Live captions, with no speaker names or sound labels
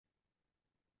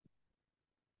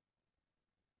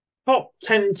Top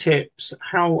 10 tips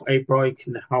how a bride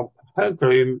can help her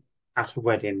groom at a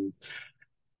wedding.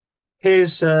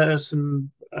 Here's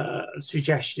some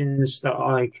suggestions that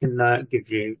I can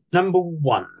give you. Number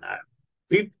one,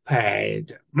 be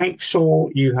prepared. Make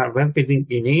sure you have everything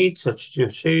you need, such as your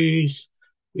shoes,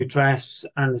 your dress,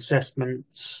 and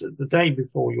assessments the day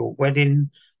before your wedding.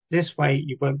 This way,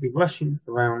 you won't be rushing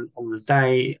around on the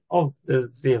day of the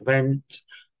event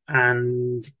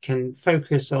and can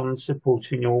focus on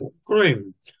supporting your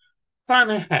groom. Plan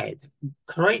ahead,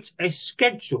 create a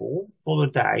schedule for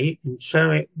the day and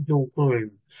share it with your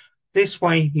groom. This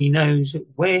way he knows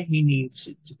where he needs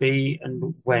to be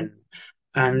and when,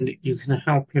 and you can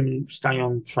help him stay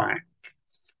on track.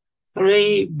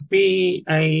 Three, be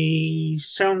a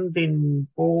sounding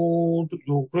board.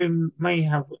 Your groom may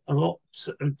have a lot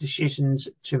of decisions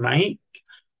to make,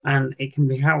 and it can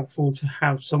be helpful to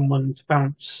have someone to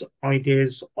bounce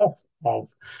ideas off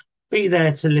of. Be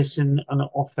there to listen and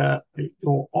offer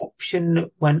your option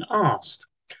when asked.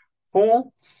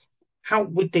 Four, help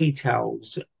with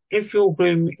details. If your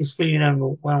groom is feeling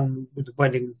overwhelmed with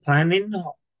wedding planning,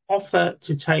 offer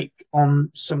to take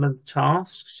on some of the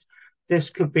tasks. This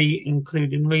could be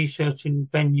including researching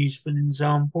venues, for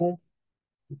example,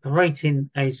 creating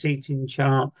a seating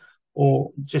chart,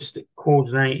 or just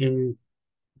coordinating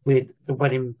with the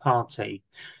wedding party.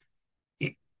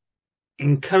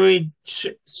 Encourage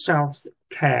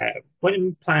self-care.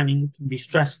 Wedding planning can be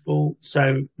stressful,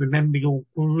 so remind your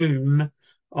groom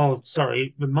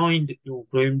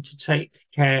to take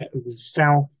care of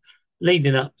himself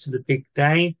leading up to the big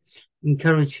day.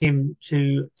 Encourage him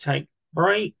to take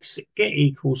breaks, get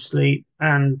equal sleep,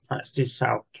 and practice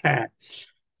self-care.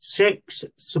 Six,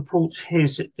 support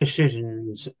his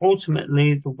decisions.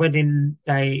 Ultimately, the wedding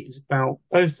day is about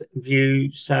both of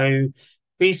you, so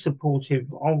be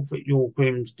supportive of your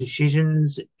groom's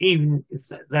decisions, even if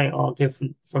they are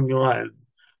different from your own.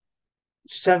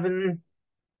 Seven,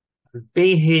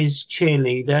 be his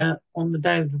cheerleader on the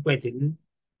day of the wedding.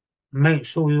 Make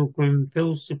sure your groom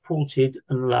feels supported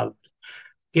and loved.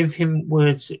 Give him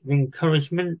words of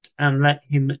encouragement and let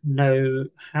him know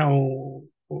how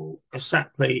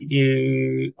exactly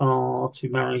you are to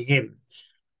marry him.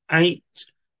 Eight,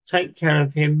 take care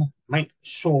of him. Make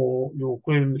sure your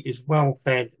groom is well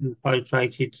fed and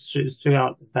hydrated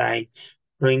throughout the day.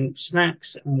 Bring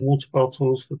snacks and water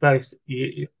bottles for both of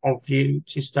you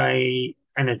to stay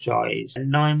energized. And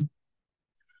nine,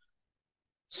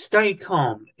 stay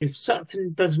calm. If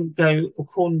something doesn't go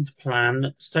according to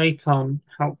plan, stay calm.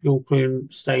 Help your groom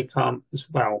stay calm as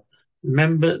well.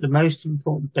 Remember, the most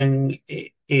important thing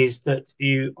is that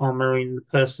you are marrying the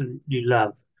person you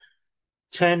love.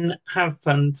 10, have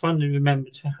fun. Finally, remember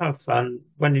to have fun.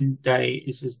 Wedding day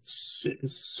is a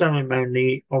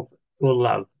ceremony of your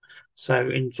love. So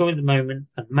enjoy the moment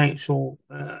and make sure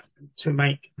to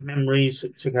make memories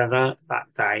together that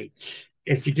day.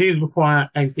 If you do require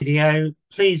a video,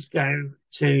 please go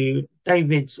to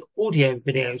David's Audio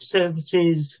Video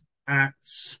Services at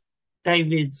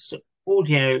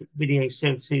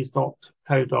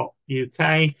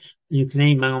davidsaudiovideoservices.co.uk. You can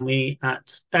email me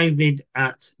at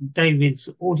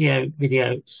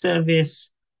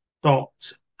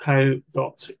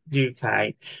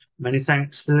david@davidsaudiovideoservice.co.uk. Many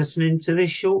thanks for listening to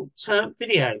this short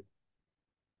video.